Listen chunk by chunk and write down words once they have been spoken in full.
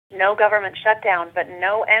No government shutdown, but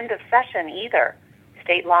no end of session either.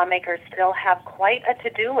 State lawmakers still have quite a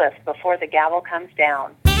to-do list before the gavel comes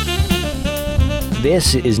down.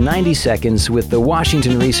 This is 90 Seconds with the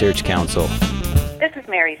Washington Research Council. This is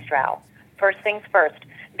Mary Stroud. First things first,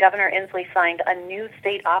 Governor Inslee signed a new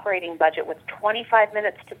state operating budget with 25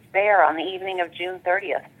 minutes to spare on the evening of June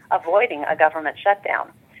 30th, avoiding a government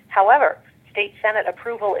shutdown. However, state Senate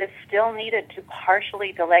approval is still needed to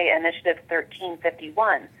partially delay Initiative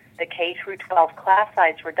 1351, the K-12 class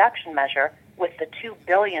size reduction measure with the $2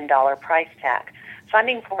 billion price tag.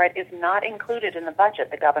 Funding for it is not included in the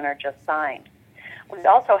budget the governor just signed. We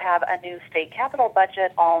also have a new state capital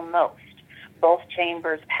budget almost. Both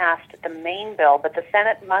chambers passed the main bill, but the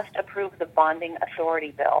Senate must approve the bonding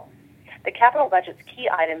authority bill. The capital budget's key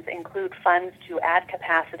items include funds to add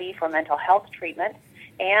capacity for mental health treatment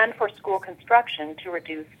and for school construction to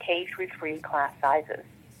reduce K-3 class sizes.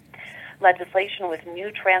 Legislation with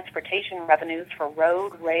new transportation revenues for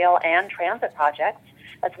road, rail, and transit projects,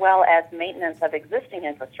 as well as maintenance of existing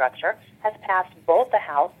infrastructure, has passed both the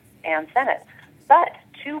House and Senate. But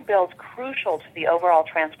two bills crucial to the overall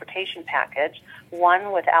transportation package,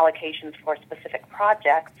 one with allocations for specific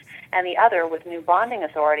projects and the other with new bonding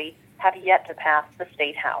authority, have yet to pass the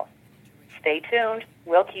State House. Stay tuned.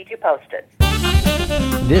 We'll keep you posted.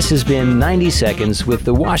 This has been 90 Seconds with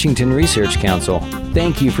the Washington Research Council.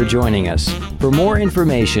 Thank you for joining us. For more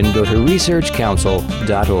information, go to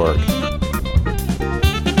researchcouncil.org.